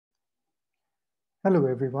Hello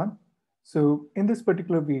everyone. So in this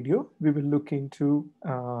particular video, we will look into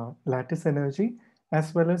lattice energy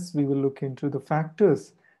as well as we will look into the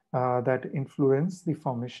factors that influence the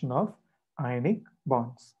formation of ionic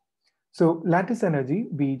bonds. So lattice energy,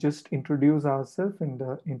 we just introduced ourselves in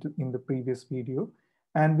the previous video,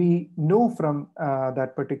 and we know from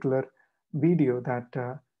that particular video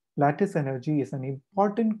that lattice energy is an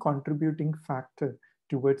important contributing factor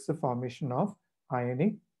towards the formation of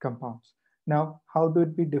ionic compounds. Now, how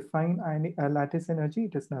do we define lattice energy?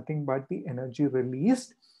 It is nothing but the energy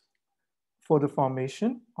released for the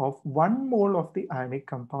formation of 1 mole of the ionic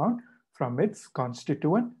compound from its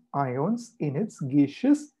constituent ions in its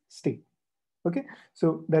gaseous state. Okay,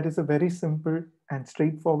 so that is a very simple and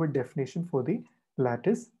straightforward definition for the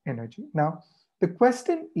lattice energy. Now, the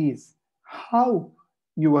question is how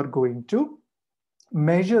you are going to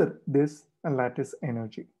measure this lattice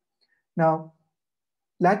energy. Now,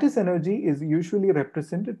 lattice energy is usually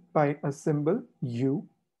represented by a symbol U.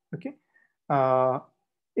 Okay, uh,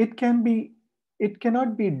 it can be, it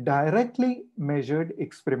cannot be directly measured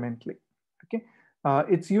experimentally. Okay,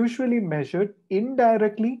 it's usually measured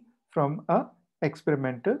indirectly from a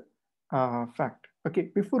experimental fact.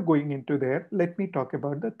 Okay, before going into there, let me talk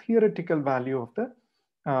about the theoretical value of the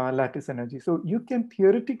lattice energy. So you can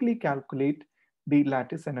theoretically calculate the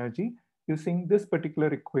lattice energy using this particular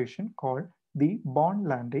equation called the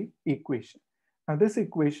Bond-Landé equation. Now this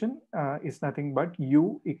equation is nothing but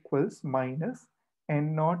U equals minus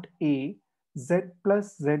N naught A Z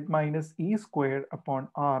plus Z minus E squared upon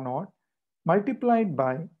R naught multiplied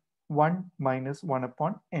by 1 minus 1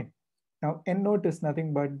 upon N. Now N naught is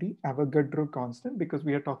nothing but the Avogadro constant because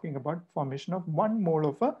we are talking about formation of 1 mole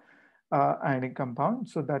of a ionic compound.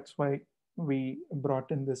 So that's why we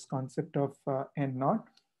brought in this concept of N naught.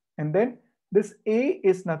 And then this A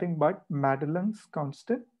is nothing but Madeline's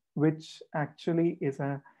constant, which actually is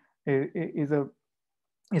a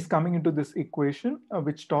is coming into this equation,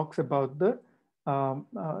 which talks about the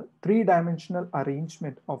three-dimensional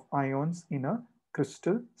arrangement of ions in a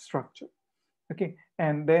crystal structure. Okay,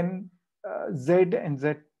 and then Z and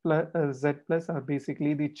Z plus are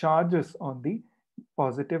basically the charges on the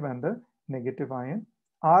positive and the negative ion.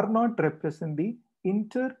 R naught represent the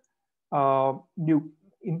uh,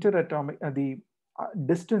 interatomic the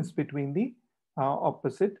distance between the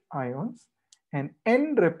opposite ions, and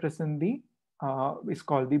N represent the is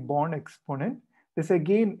called the bond exponent. This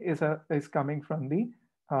again is coming from the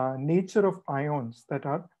nature of ions that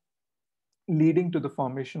are leading to the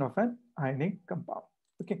formation of an ionic compound.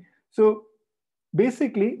 Okay, so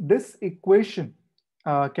basically this equation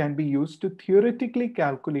can be used to theoretically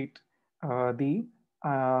calculate the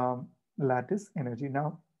lattice energy.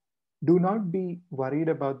 Now, do not be worried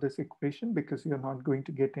about this equation because you're not going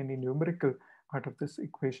to get any numerical out of this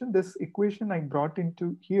equation. This equation I brought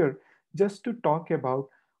into here just to talk about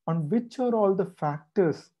on which are all the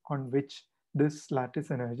factors on which this lattice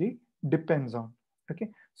energy depends on. Okay,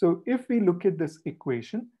 so if we look at this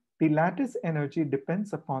equation, the lattice energy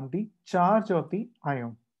depends upon the charge of the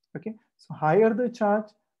ion. Okay, so higher the charge,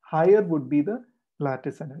 higher would be the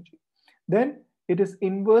lattice energy. Then it is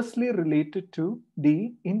inversely related to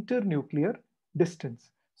the internuclear distance.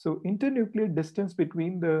 So internuclear distance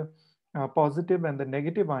between the positive and the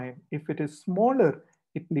negative ion, if it is smaller,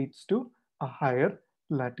 it leads to a higher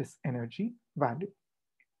lattice energy value.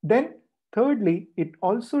 Then thirdly, it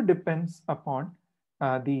also depends upon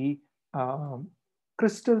the um,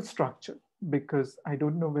 crystal structure, because I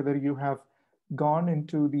don't know whether you have gone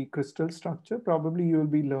into the crystal structure. Probably you will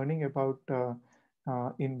be learning about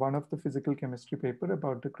in one of the physical chemistry paper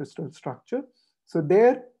about the crystal structure. So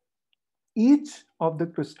there, each of the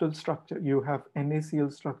crystal structure, you have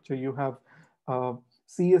NaCl structure, you have uh,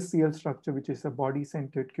 CsCl structure, which is a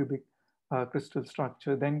body-centered cubic crystal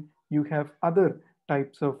structure. Then you have other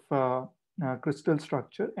types of crystal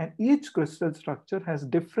structure, and each crystal structure has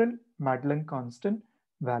different Madelin constant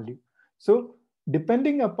value. So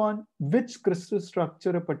depending upon which crystal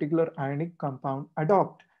structure a particular ionic compound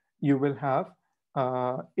adopt, you will have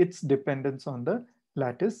its dependence on the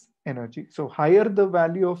lattice energy. So higher the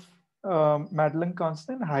value of Madelin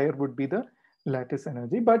constant, higher would be the lattice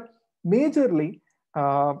energy. But majorly,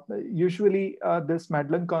 usually this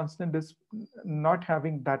Madelin constant is not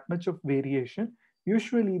having that much of variation.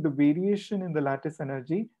 Usually the variation in the lattice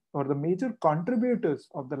energy or the major contributors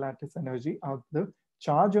of the lattice energy are the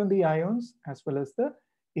charge on the ions as well as the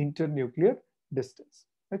internuclear distance.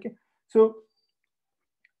 Okay, so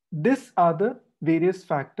these are the various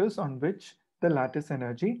factors on which the lattice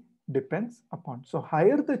energy depends upon. So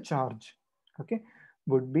higher the charge, okay,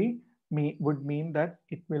 would be would mean that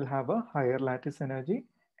it will have a higher lattice energy,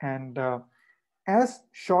 and As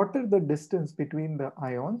shorter the distance between the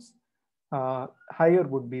ions, higher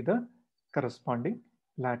would be the corresponding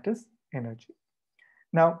lattice energy.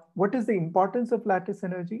 Now, what is the importance of lattice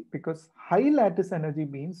energy? Because high lattice energy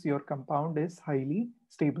means your compound is highly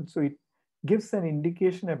stable. So it gives an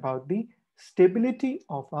indication about the stability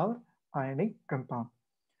of our ionic compound.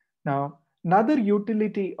 Now, another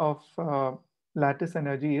utility of lattice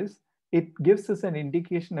energy is it gives us an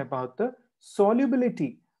indication about the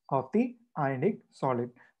solubility of the ionic solid.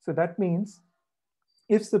 So that means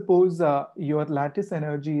if suppose your lattice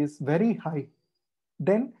energy is very high,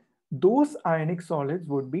 then those ionic solids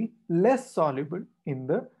would be less soluble in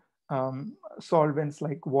the solvents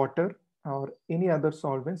like water or any other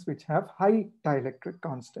solvents which have high dielectric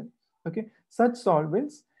constant. Okay,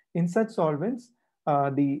 in such solvents,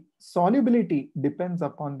 the solubility depends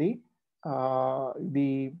upon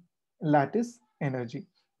the lattice energy.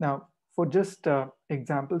 Now, for just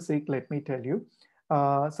example sake, let me tell you.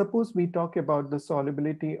 Suppose we talk about the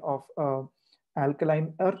solubility of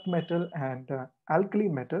alkaline earth metal and alkali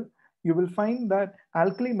metal, you will find that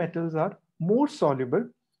alkali metals are more soluble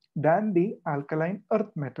than the alkaline earth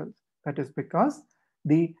metals. That is because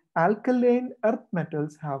the alkaline earth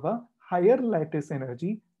metals have a higher lattice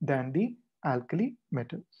energy than the alkali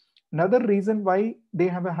metal. Another reason why they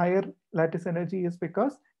have a higher lattice energy is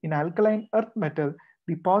because in alkaline earth metal,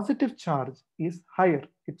 the positive charge is higher.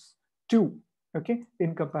 It's 2, okay,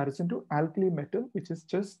 in comparison to alkali metal, which is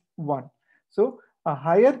just 1. So a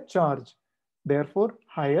higher charge, therefore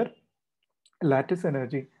higher lattice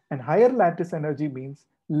energy, and higher lattice energy means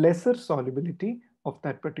lesser solubility of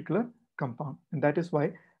that particular compound. And that is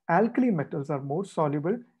why alkali metals are more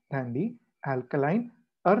soluble than the alkaline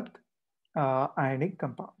earth ionic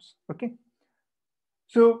compounds. Okay.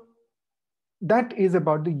 So that is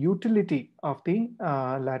about the utility of the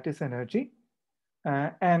lattice energy.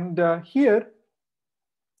 And here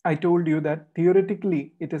I told you that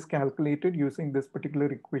theoretically it is calculated using this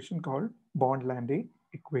particular equation called Bond-Landé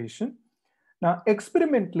equation. Now,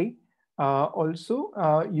 experimentally, also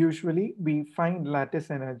usually we find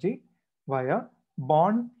lattice energy via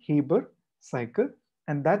Born-Haber cycle,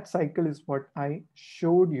 and that cycle is what I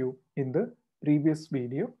showed you in the previous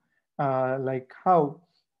video, like how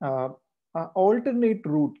alternate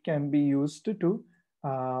route can be used to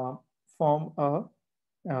form a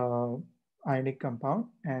ionic compound,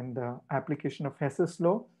 and application of Hess's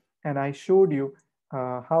law. And I showed you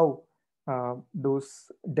how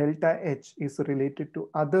those delta H is related to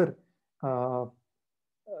other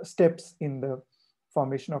steps in the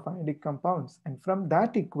formation of ionic compounds. And from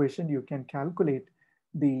that equation, you can calculate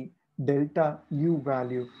the delta U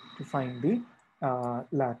value to find the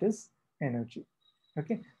lattice energy.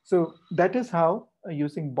 Okay, so that is how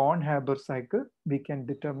using Born-Haber cycle, we can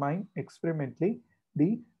determine experimentally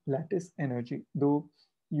the lattice energy. Though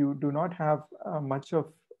you do not have much of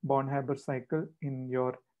Born-Haber cycle in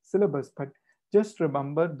your syllabus, but just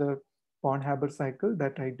remember the Born-Haber cycle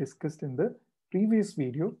that I discussed in the previous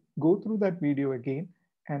video. Go through that video again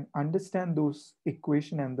and understand those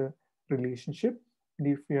equation and the relationship. And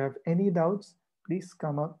if you have any doubts, please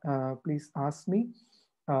come up, please ask me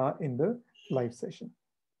in the live session.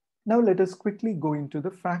 Now let us quickly go into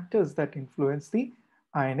the factors that influence the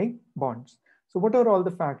ionic bonds. So what are all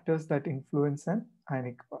the factors that influence an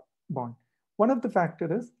ionic bond? One of the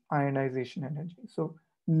factors is ionization energy. So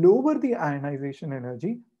lower the ionization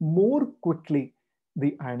energy, more quickly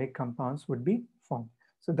the ionic compounds would be formed.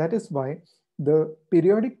 So that is why the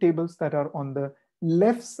periodic tables that are on the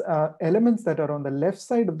left, elements that are on the left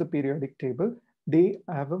side of the periodic table, they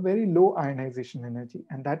have a very low ionization energy.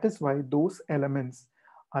 And that is why those elements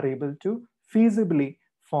are able to feasibly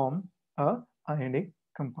form a ionic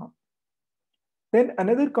compound. Then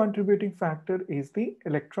another contributing factor is the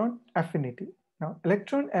electron affinity. Now,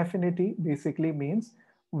 electron affinity basically means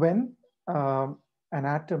when an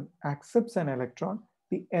atom accepts an electron,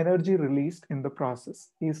 the energy released in the process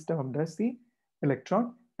is termed as the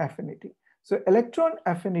electron affinity. So electron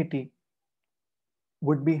affinity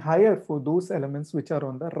would be higher for those elements which are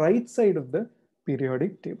on the right side of the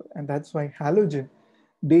periodic table. And that's why halogen,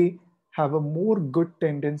 they have a more good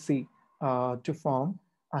tendency to form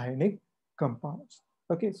ionic compounds.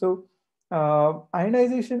 Okay, so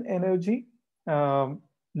ionization energy,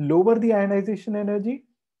 lower the ionization energy,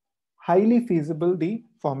 highly feasible the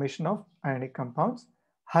formation of ionic compounds.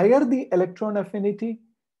 Higher the electron affinity,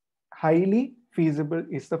 highly feasible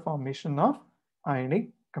is the formation of ionic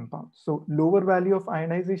compounds. So lower value of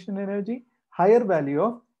ionization energy, higher value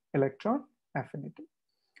of electron affinity.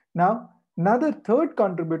 Now, another third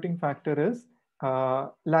contributing factor is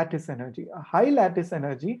lattice energy. A high lattice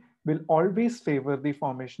energy will always favor the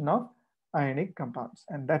formation of ionic compounds.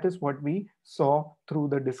 And that is what we saw through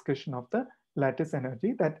the discussion of the lattice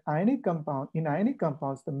energy, that in ionic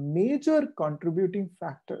compounds, the major contributing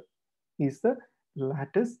factor is the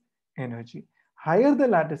lattice energy. Higher the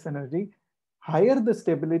lattice energy, higher the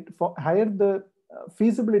stability, higher the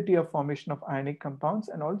feasibility of formation of ionic compounds,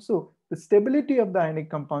 and also the stability of the ionic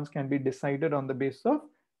compounds can be decided on the basis of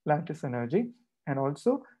lattice energy, and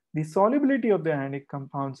also the solubility of the ionic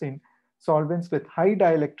compounds in solvents with high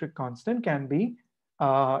dielectric constant can be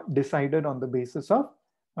decided on the basis of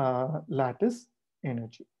lattice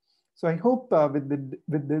energy. So I hope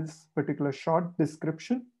with this particular short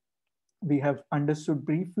description, we have understood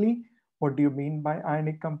briefly what do you mean by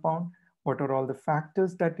ionic compound, what are all the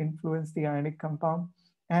factors that influence the ionic compound,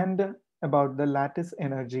 and about the lattice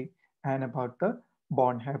energy and about the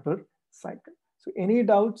Born-Haber cycle. So any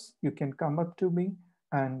doubts, you can come up to me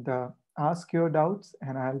and ask your doubts,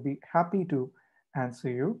 and I'll be happy to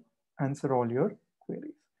answer all your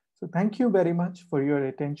queries. So thank you very much for your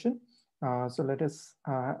attention. So let us,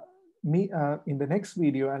 in the next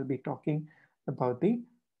video, I'll be talking about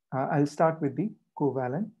I'll start with the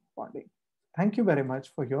covalent bonding. Thank you very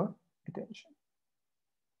much for your attention.